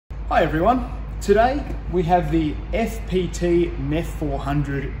Hi everyone, today we have the FPT NEF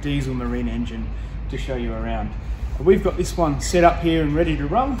 400 diesel marine engine to show you around. We've got this one set up here and ready to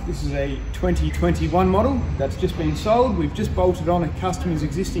run. This is a 2021 model that's just been sold. We've just bolted on a customer's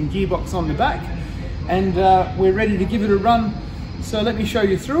existing gearbox on the back and we're ready to give it a run. So let me show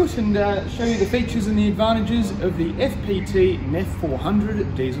you through it and show you the features and the advantages of the FPT NEF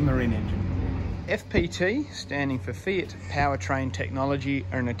 400 diesel marine engine. FPT, standing for Fiat Power Technology,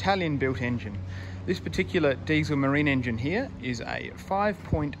 are an Italian-built engine. This particular diesel marine engine here is a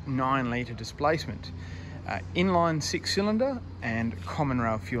 5.9 litre displacement, inline 6-cylinder and common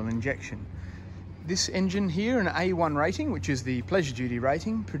rail fuel injection. This engine here, an A1 rating, which is the pleasure duty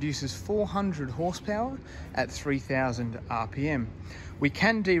rating, produces 400 horsepower at 3000 RPM. We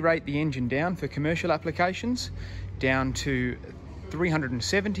can derate the engine down for commercial applications down to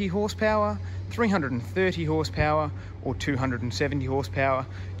 370 horsepower, 330 horsepower or 270 horsepower,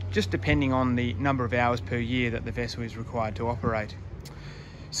 just depending on the number of hours per year that the vessel is required to operate.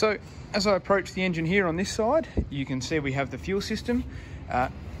 So as I approach the engine here on this side, you can see we have the fuel system.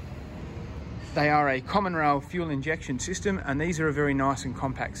 They are a common rail fuel injection system, and these are a very nice and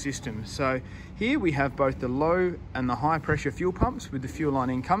compact system. So here we have both the low and the high pressure fuel pumps with the fuel line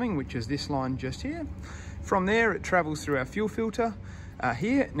incoming, which is this line just here. From there it travels through our fuel filter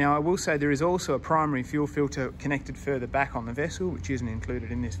here. Now I will say there is also a primary fuel filter connected further back on the vessel, which isn't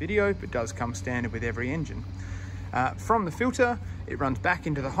included in this video but does come standard with every engine. From the filter it runs back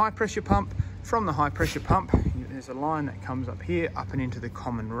into the high pressure pump. From the high pressure pump there's a line that comes up here up and into the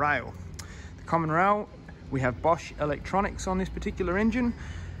common rail. The common rail, we have Bosch electronics on this particular engine.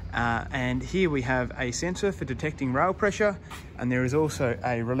 And here we have a sensor for detecting rail pressure, and there is also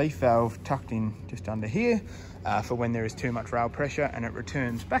a relief valve tucked in just under here for when there is too much rail pressure, and it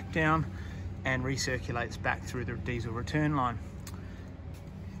returns back down and recirculates back through the diesel return line.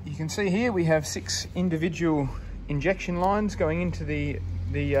 You can see here we have 6 individual injection lines going into the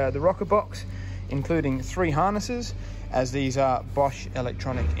rocker box, including 3 harnesses, as these are Bosch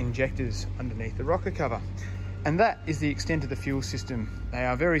electronic injectors underneath the rocker cover. And that is the extent of the fuel system. They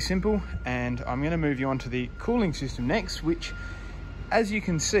are very simple, and I'm going to move you on to the cooling system next, which, as you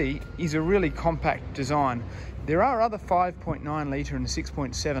can see, is a really compact design. There are other 5.9 litre and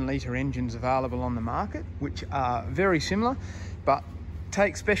 6.7 litre engines available on the market, which are very similar, but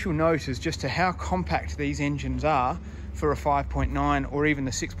take special note as just to how compact these engines are for a 5.9 or even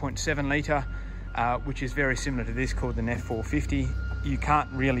the 6.7 litre, which is very similar to this, called the NEF 450. You can't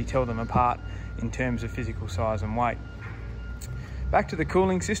really tell them apart in terms of physical size and weight. Back to the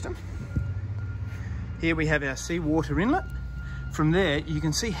cooling system. Here we have our seawater inlet. From there you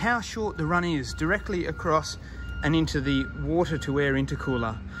can see how short the run is directly across and into the water to air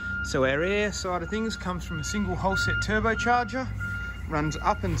intercooler. So our air side of things comes from a single hull set turbocharger, runs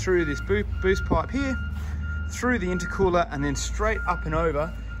up and through this boost pipe here, through the intercooler, and then straight up and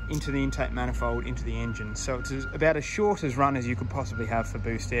over into the intake manifold into the engine. So it's about as short as run as you could possibly have for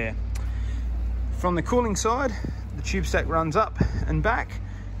boost air. From the cooling side, the tube stack runs up and back,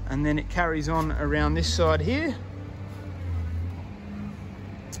 and then it carries on around this side here.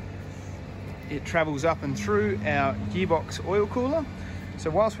 It travels up and through our gearbox oil cooler. So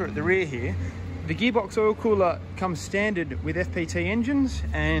whilst we're at the rear here, the gearbox oil cooler comes standard with FPT engines,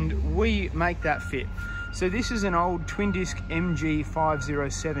 and we make that fit. So this is an old twin disc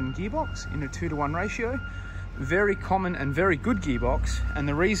MG507 gearbox in a 2:1 ratio. Very common and very good gearbox, and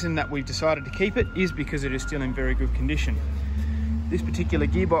the reason that we've decided to keep it is because it is still in very good condition. This particular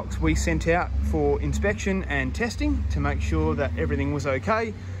gearbox we sent out for inspection and testing to make sure that everything was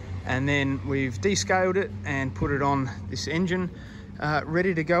okay, and then we've descaled it and put it on this engine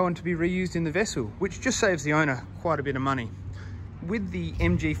ready to go and to be reused in the vessel, which just saves the owner quite a bit of money. With the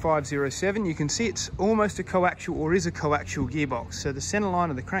MG507, you can see it's almost a coaxial, or is a coaxial gearbox. So the center line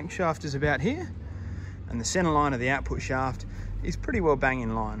of the crankshaft is about here, and the center line of the output shaft is pretty well bang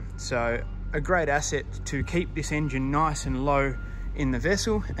in line. So a great asset to keep this engine nice and low in the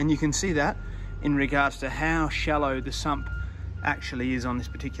vessel, and you can see that in regards to how shallow the sump actually is on this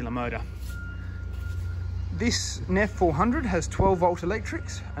particular motor. This NEF 400 has 12 volt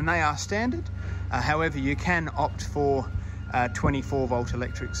electrics, and they are standard. However, you can opt for 24 volt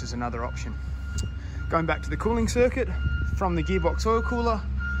electrics as another option. Going back to the cooling circuit, from the gearbox oil cooler,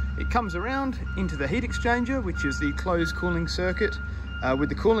 it comes around into the heat exchanger, which is the closed cooling circuit with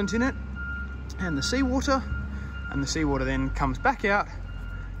the coolant in it, and the seawater, and the seawater then comes back out,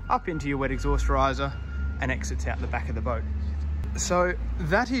 up into your wet exhaust riser, and exits out the back of the boat. So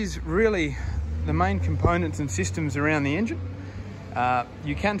that is really the main components and systems around the engine.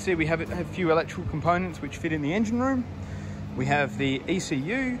 You can see we have a few electrical components which fit in the engine room. We have the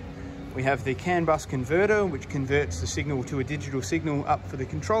ECU, We have the CAN bus converter, which converts the signal to a digital signal up for the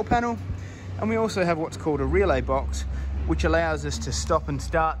control panel. And we also have what's called a relay box, which allows us to stop and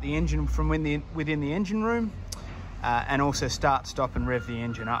start the engine from within the engine room, and also start, stop and rev the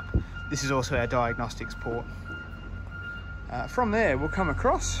engine up. This is also our diagnostics port. From there, we'll come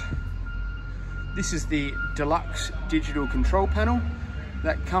across. This is the Deluxe Digital Control Panel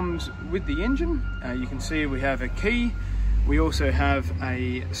that comes with the engine. You can see we have a key. We also have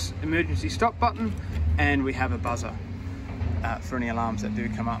a emergency stop button, and we have a buzzer for any alarms that do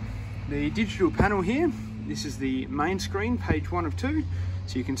come up. The digital panel here, this is the main screen, page 1 of 2.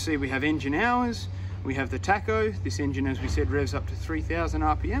 So you can see we have engine hours, we have the tacho. This engine, as we said, revs up to 3000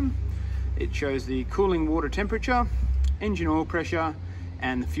 RPM. It shows the cooling water temperature, engine oil pressure,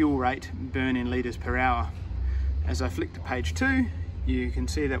 and the fuel rate burn in litres per hour. As I flick to page 2, you can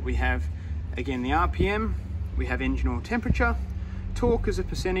see that we have, again, the RPM, we have engine oil temperature, torque as a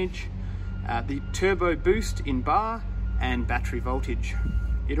percentage, the turbo boost in bar, and battery voltage.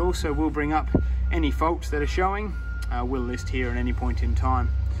 It also will bring up any faults that are showing. We'll list here at any point in time,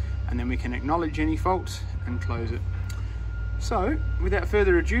 and then we can acknowledge any faults and close it. So, without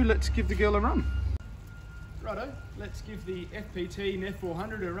further ado, let's give the girl a run. Righto, let's give the FPT NEF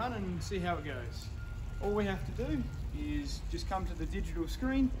 400 a run and see how it goes. All we have to do is just come to the digital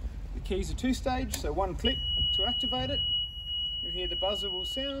screen. The keys are 2-stage, so 1 click to activate it. You'll hear the buzzer will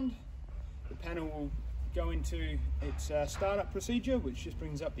sound. The panel will go into its startup procedure, which just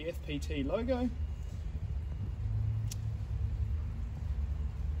brings up the FPT logo.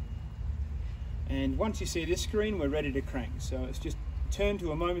 And once you see this screen, we're ready to crank. So it's just turn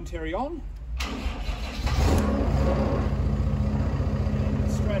to a momentary on.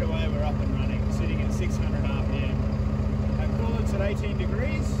 And straight away we're up and running, sitting at 600 RPM. Our coolement's at 18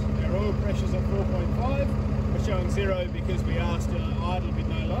 degrees, our oil pressure's at 4.5. We're showing 0 because we are still idle with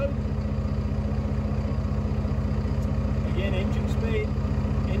no load. Again, engine speed,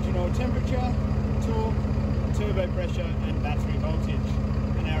 engine oil temperature, torque, turbo pressure and battery voltage.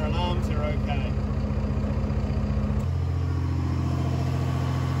 And our alarms are okay.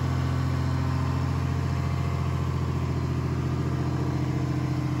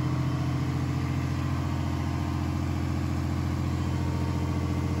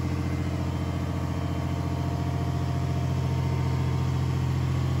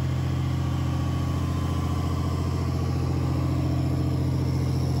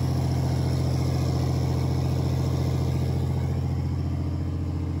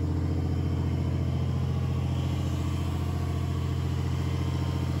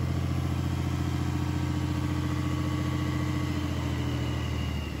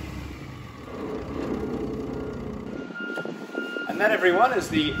 And that, everyone, is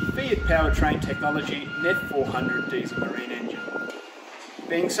the Fiat Power Technology NEF 400 diesel marine engine.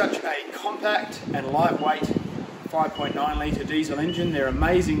 Being such a compact and lightweight 5.9 litre diesel engine, they're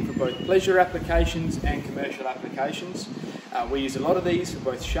amazing for both pleasure applications and commercial applications. We use a lot of these for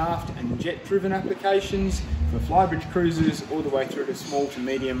both shaft and jet driven applications, for flybridge cruisers, all the way through to small to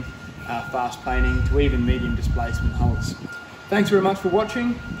medium fast planing to even medium displacement hulls. Thanks very much for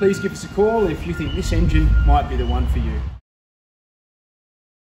watching. Please give us a call if you think this engine might be the one for you.